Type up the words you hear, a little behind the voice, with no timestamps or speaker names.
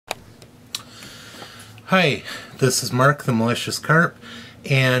Hi, this is Mark the Malicious Carp,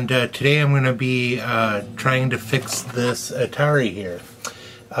 and today I'm going to be trying to fix this Atari here.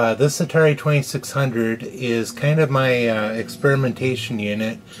 This Atari 2600 is kind of my experimentation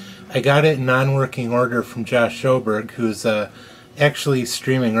unit. I got it in non-working order from Josh Schoberg, who's actually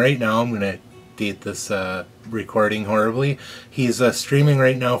streaming right now. I'm going to date this recording horribly. He's streaming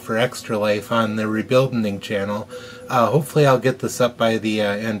right now for Extra Life on the Rebuilding channel. Hopefully I'll get this up by the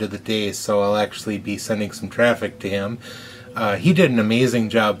end of the day, so I'll actually be sending some traffic to him. He did an amazing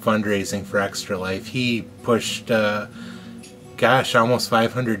job fundraising for Extra Life. He pushed, gosh, almost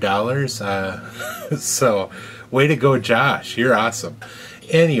 $500. So, way to go, Josh. You're awesome.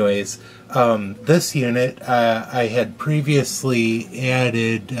 Anyways, this unit, I had previously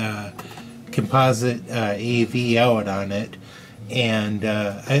added composite AV out on it, and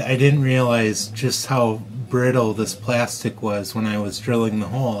I didn't realize just how brittle this plastic was when I was drilling the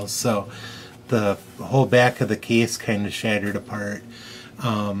holes, so the whole back of the case kind of shattered apart,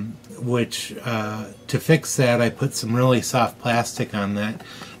 which to fix that I put some really soft plastic on that.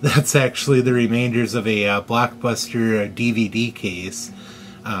 That's actually the remainders of a Blockbuster DVD case.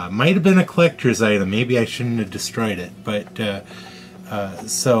 Might have been a collector's item, maybe I shouldn't have destroyed it, but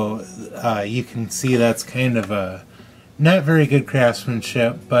so you can see that's kind of a not very good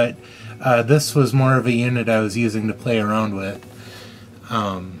craftsmanship, but this was more of a unit I was using to play around with.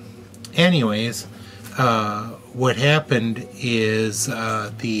 Anyways, what happened is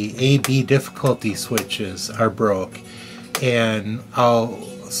the A-B difficulty switches are broke, and I'll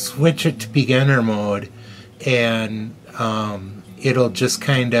switch it to beginner mode, and it'll just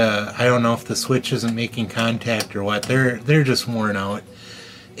kind of, I don't know if the switch isn't making contact or what, they're just worn out,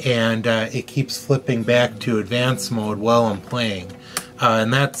 and it keeps flipping back to advanced mode while I'm playing.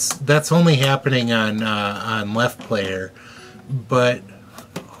 And that's only happening on left player, but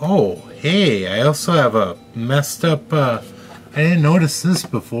oh hey, I also have a messed up. I didn't notice this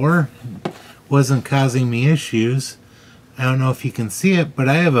before. Wasn't causing me issues. I don't know if you can see it, but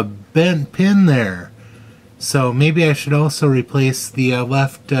I have a bent pin there. So maybe I should also replace the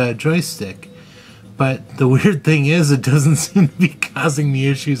left joystick. But the weird thing is, it doesn't seem to be causing me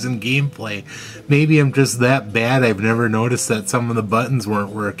issues in gameplay. Maybe I'm just that bad I've never noticed that some of the buttons weren't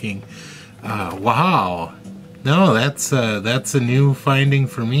working. Wow. No, that's a new finding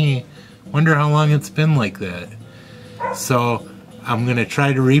for me. Wonder how long it's been like that. So I'm going to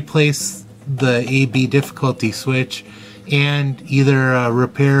try to replace the A-B difficulty switch and either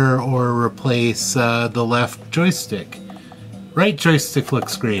repair or replace the left joystick. Right joystick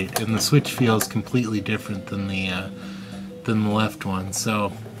looks great, and the switch feels completely different than the left one.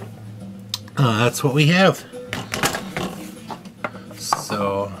 So that's what we have.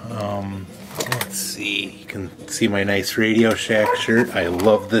 So let's see. You can see my nice Radio Shack shirt. I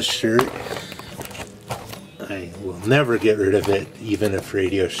love this shirt. I will never get rid of it, even if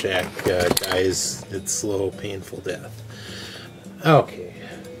Radio Shack dies its slow, painful death. Okay,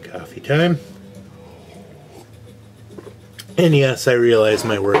 coffee time. And yes, I realize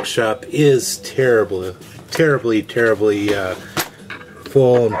my workshop is terribly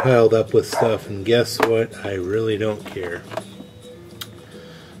full and piled up with stuff, and guess what? I really don't care.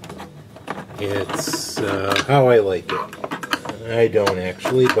 It's how I like it. I don't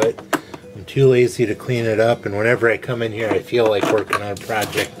actually, but I'm too lazy to clean it up, and whenever I come in here I feel like working on a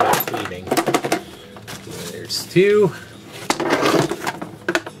project not cleaning. There's two.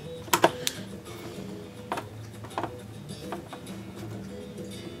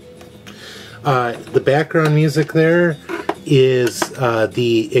 The background music there is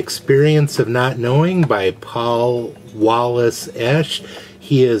The Experience of Not Knowing by Paul Wallace-Esch.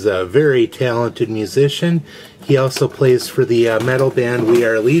 He is a very talented musician. He also plays for the metal band We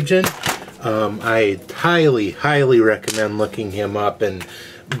Are Legion. I highly recommend looking him up and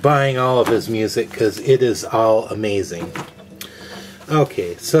buying all of his music because it is all amazing.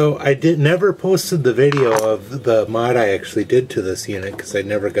 Okay, so I never posted the video of the mod I actually did to this unit because I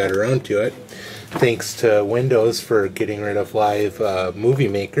never got around to it. Thanks to Windows for getting rid of Live Movie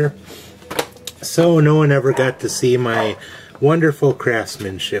Maker. So no one ever got to see my wonderful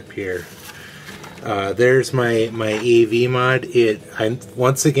craftsmanship here. There's my AV mod.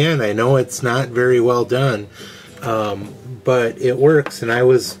 Once again, I know it's not very well done, but it works, and I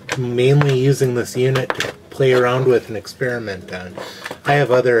was mainly using this unit to play around with and experiment on. I have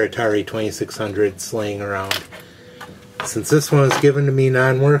other Atari 2600s laying around. Since this one was given to me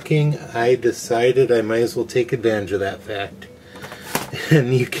non-working, I decided I might as well take advantage of that fact.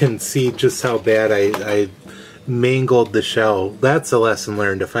 And you can see just how bad I mangled the shell. That's a lesson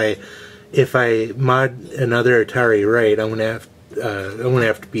learned. If I mod another Atari right, I'm going to have I'm going to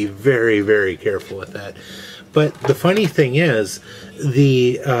have to be very, very careful with that. But the funny thing is,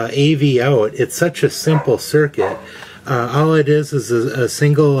 the AV out, it's such a simple circuit. All it is a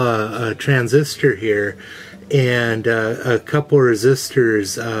single transistor here, and a couple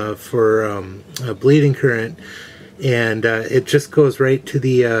resistors for bleeding current, and it just goes right to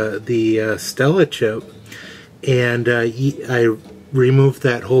the Stella chip. And I removed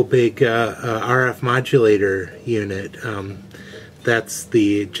that whole big RF modulator unit. That's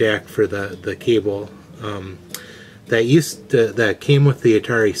the jack for the cable. That came with the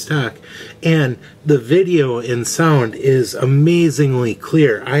Atari stock, and the video and sound is amazingly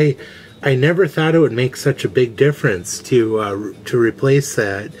clear. I never thought it would make such a big difference to replace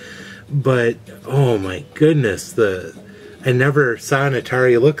that, but oh my goodness, I never saw an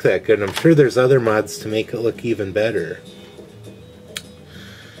Atari look that good. I'm sure there's other mods to make it look even better.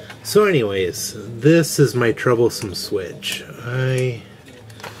 So anyways, this is my troublesome switch. I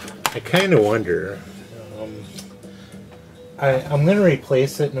kind of wonder. I'm going to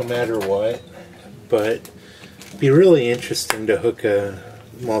replace it no matter what, but it'd be really interesting to hook a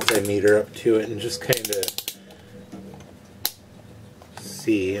multimeter up to it and just kind of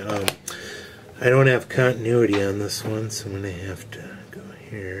see. I don't have continuity on this one, so I'm going to have to go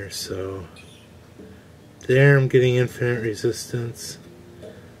here. So there I'm getting infinite resistance.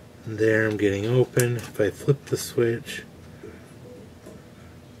 And there I'm getting open. If I flip the switch,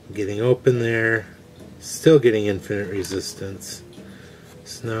 I'm getting open there. Still getting infinite resistance.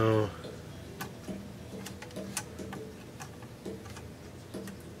 Snow.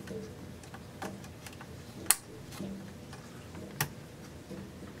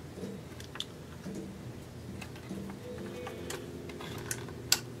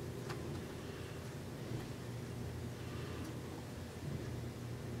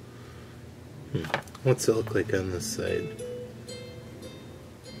 What's it look like on this side?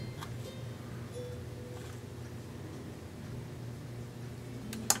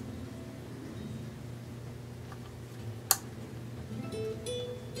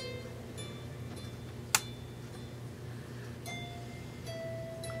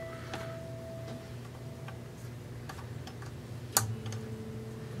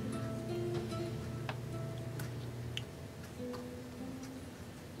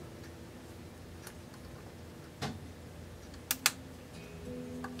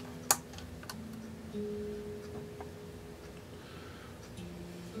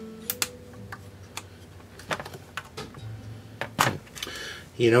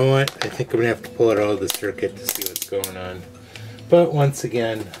 You know what? I think I'm going to have to pull it out of the circuit to see what's going on. But once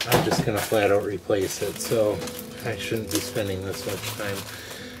again, I'm just going to flat out replace it, so I shouldn't be spending this much time.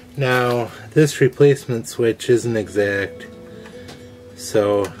 Now, this replacement switch isn't exact,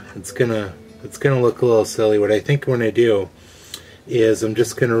 so it's gonna look a little silly. What I think I'm going to do is I'm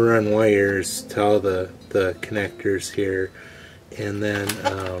just going to run wires to all the connectors here, and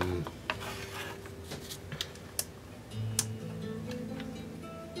then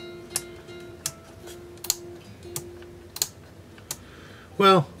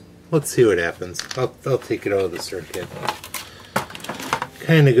well, let's see what happens. I'll take it out of the circuit.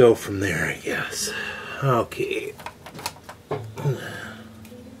 Kind of go from there, I guess. Okay.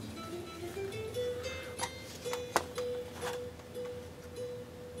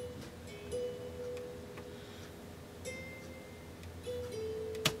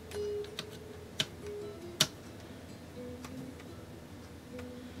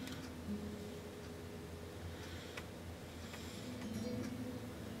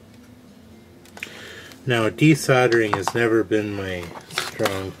 Now, desoldering has never been my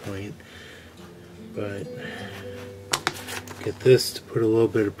strong point, but get this to put a little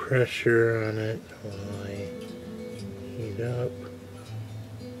bit of pressure on it while I heat up.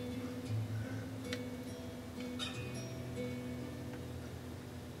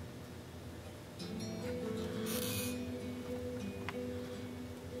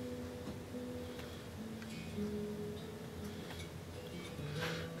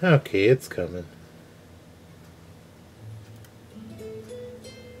 Okay, it's coming.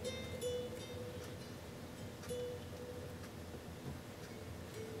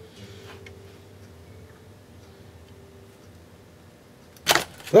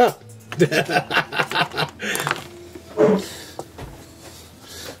 Ah.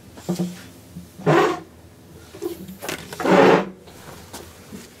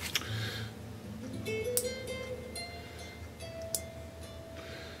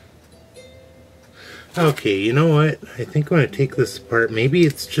 Okay, you know what? I think I'm going to take this apart. Maybe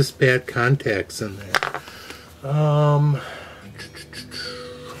it's just bad contacts in there.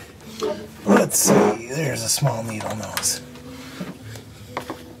 Let's see. There's a small needle nose.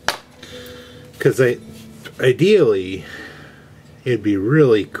 because ideally it'd be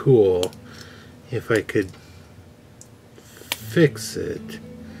really cool if I could fix it.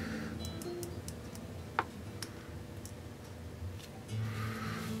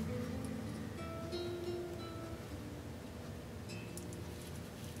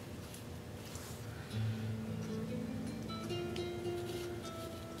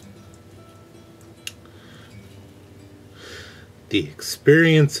 The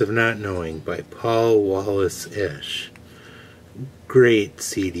Experience of Not Knowing by Paul Wallace Esch. Great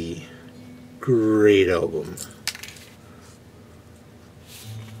CD. Great album.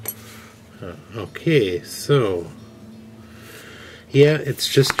 Okay, so yeah, it's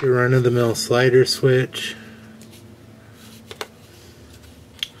just your run-of-the-mill slider switch.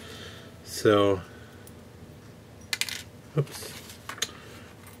 So, oops.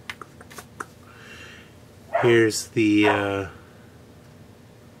 Here's the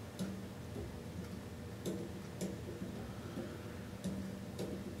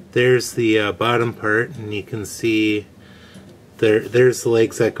there's the bottom part, and you can see there's the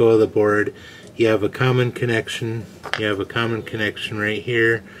legs that go to the board. You have a common connection. You have a common connection right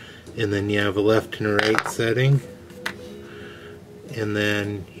here, and then you have a left and a right setting. And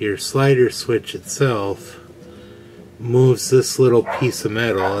then your slider switch itself moves this little piece of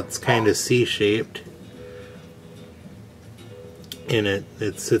metal. It's kind of C-shaped, and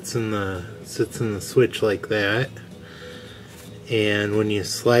it sits in the switch like that. And when you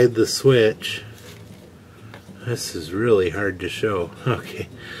slide the switch, this is really hard to show. Okay,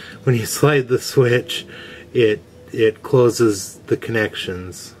 when you slide the switch, it closes the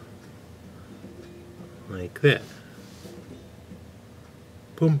connections like that.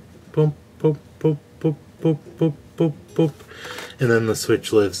 Boom, boom, boom, boom, boom, boom, boom, boom, boom, and then the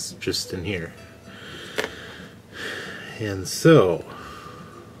switch lives just in here. And so,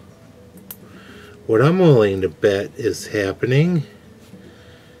 what I'm willing to bet is happening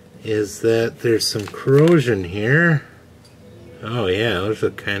is that there's some corrosion here. Oh yeah, those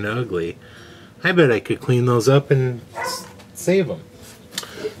look kind of ugly. I bet I could clean those up and save them.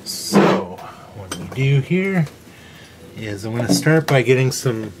 So, what we do here is I'm going to start by getting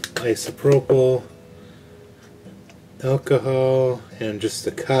some isopropyl alcohol and just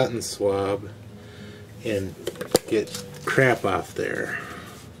a cotton swab and get crap off there.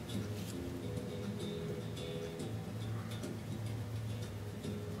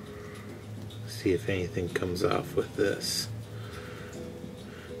 See if anything comes off with this.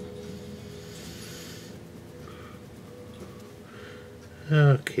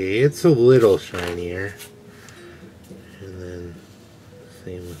 Okay, it's a little shinier. And then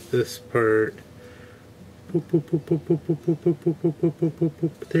same with this part. Boop, boop, boop, boop, boop, boop, boop, boop, boop, boop, boop, boop, boop,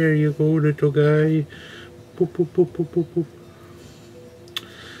 boop. There you go, little guy. Boop, boop, boop, boop, boop, boop.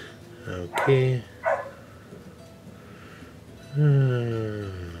 Okay.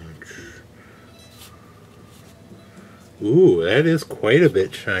 Ooh, that is quite a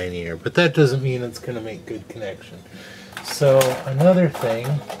bit shinier, but that doesn't mean it's going to make good connection. So another thing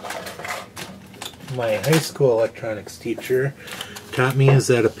my high school electronics teacher taught me is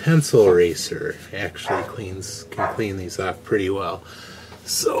that a pencil eraser actually can clean these off pretty well.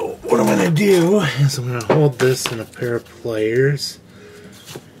 So what I'm going to do is I'm going to hold this in a pair of pliers,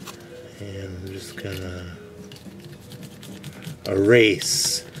 and I'm just going to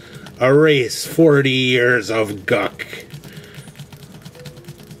erase 40 years of guck.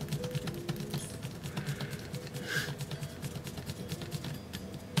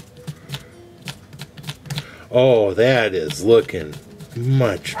 Oh, that is looking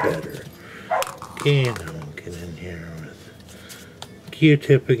much better. Okay, now I'll get in here with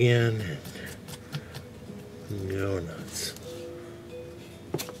Q-tip again and go nuts.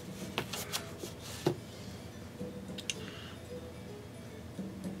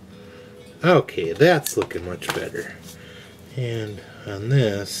 Okay, that's looking much better. And on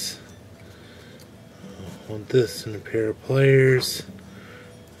this, I'll hold this in a pair of pliers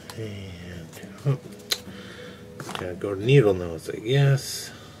and oh, gotta go to needle nose, I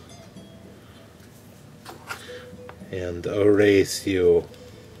guess, and erase you.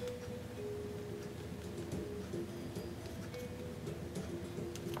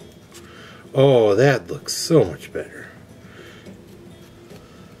 Oh, that looks so much better.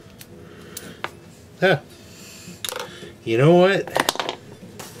 Ah, you know what?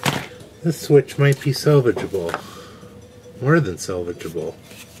 This switch might be salvageable. More than salvageable.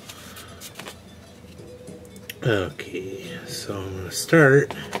 Okay, so I'm going to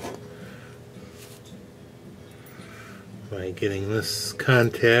start by getting this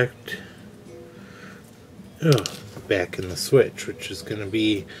contact back in the switch, which is going to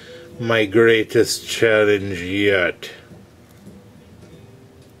be my greatest challenge yet.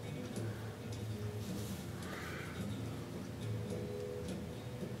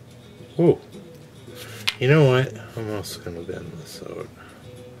 Ooh. You know what? I'm also going to bend this out.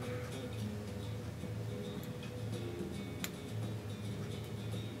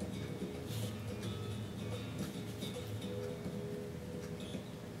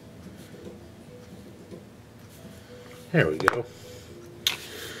 There we go.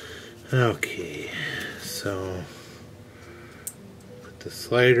 Okay, so put the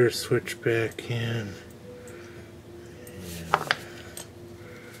slider switch back in.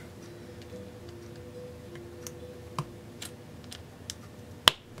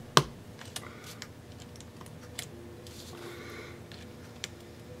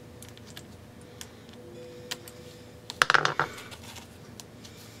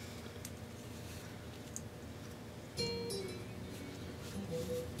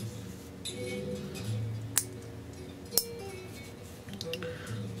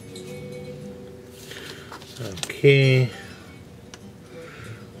 Okay,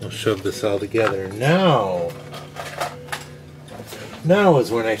 we'll shove this all together. Now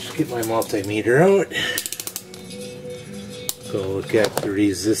is when I should get my multimeter out. Go look at the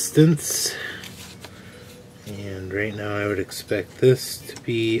resistance. And right now I would expect this to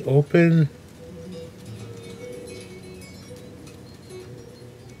be open.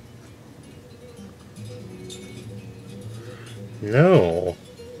 No.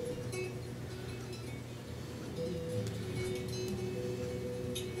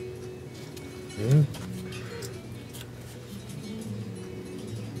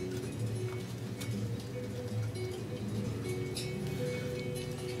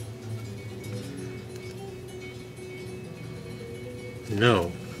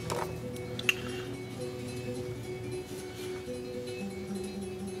 No.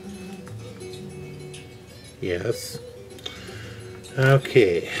 Yes.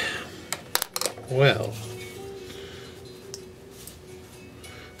 Okay. Well,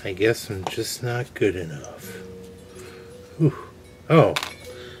 I guess I'm just not good enough. Whew. Oh,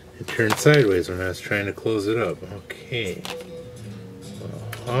 it turned sideways when I was trying to close it up. Okay. Well,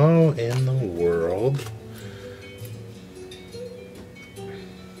 how in the world?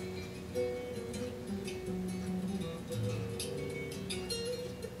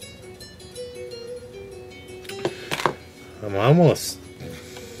 I'm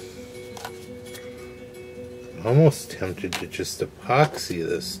almost tempted to just epoxy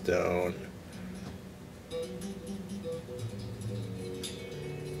this down.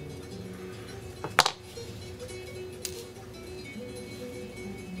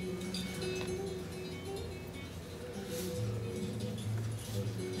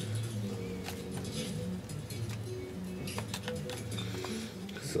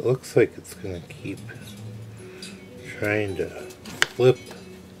 Because it looks like it's going to keep trying to flip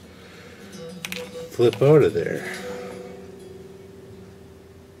out of there.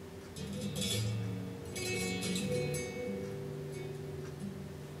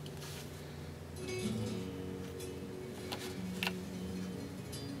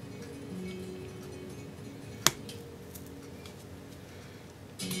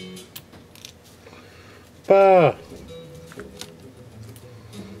 Bah!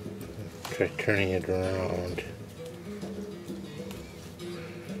 Try turning it around.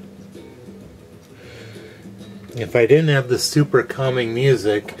 If I didn't have the super calming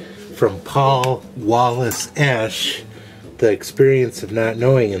music from Paul Wallace-Esch, the experience of not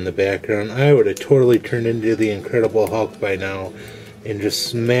knowing in the background, I would have totally turned into the Incredible Hulk by now and just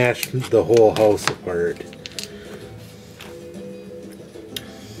smashed the whole house apart.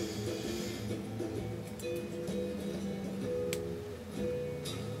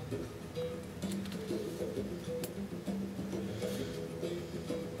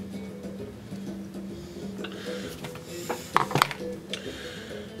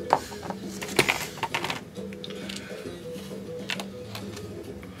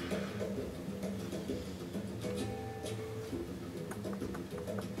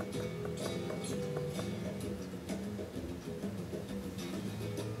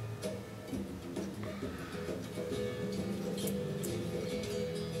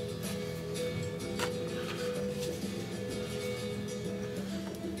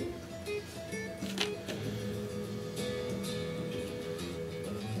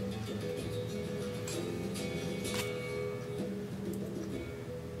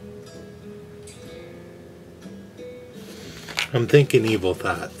 I'm thinking evil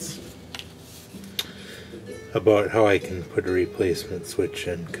thoughts about how I can put a replacement switch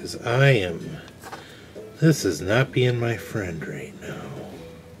in, because I am This is not being my friend right now.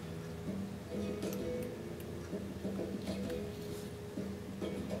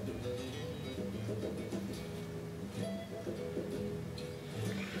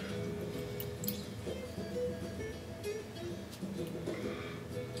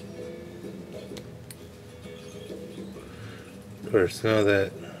 Of course, now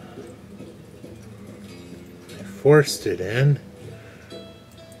that I forced it in,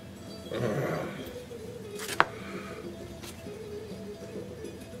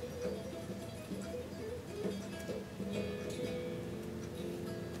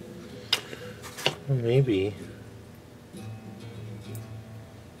 well, maybe.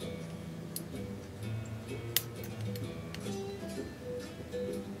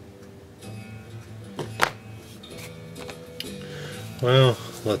 Well,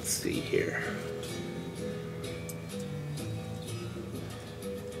 let's see here.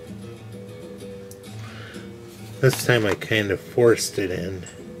 This time I kind of forced it in.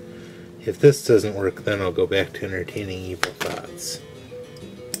 If this doesn't work, then I'll go back to entertaining evil thoughts.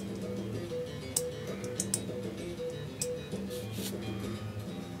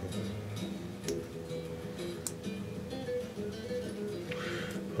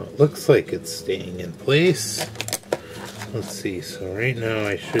 Well, it looks like it's staying in place. Let's see, so right now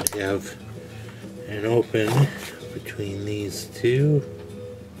I should have an open between these two.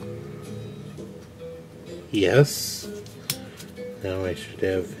 Yes. Now I should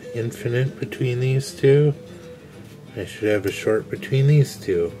have infinite between these two. I should have a short between these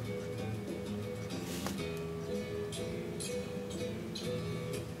two.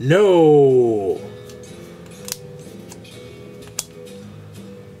 No!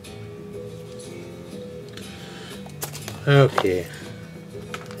 Okay.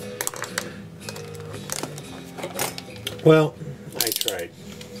 Well, I tried.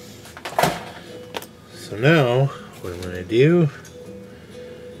 So now, what I'm going to do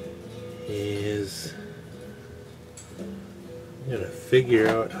is I'm going to figure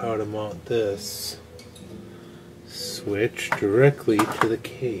out how to mount this switch directly to the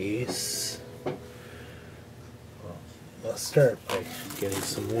case. Well, let's start by getting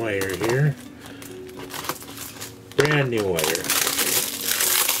some wire here. Brand new wire.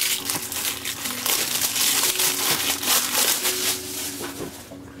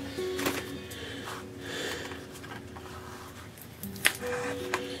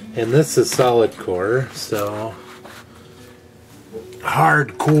 And this is solid core, so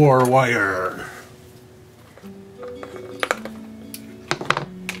hardcore wire.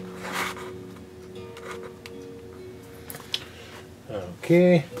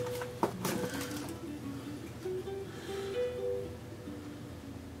 Okay.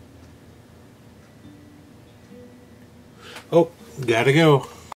 Oh, gotta go.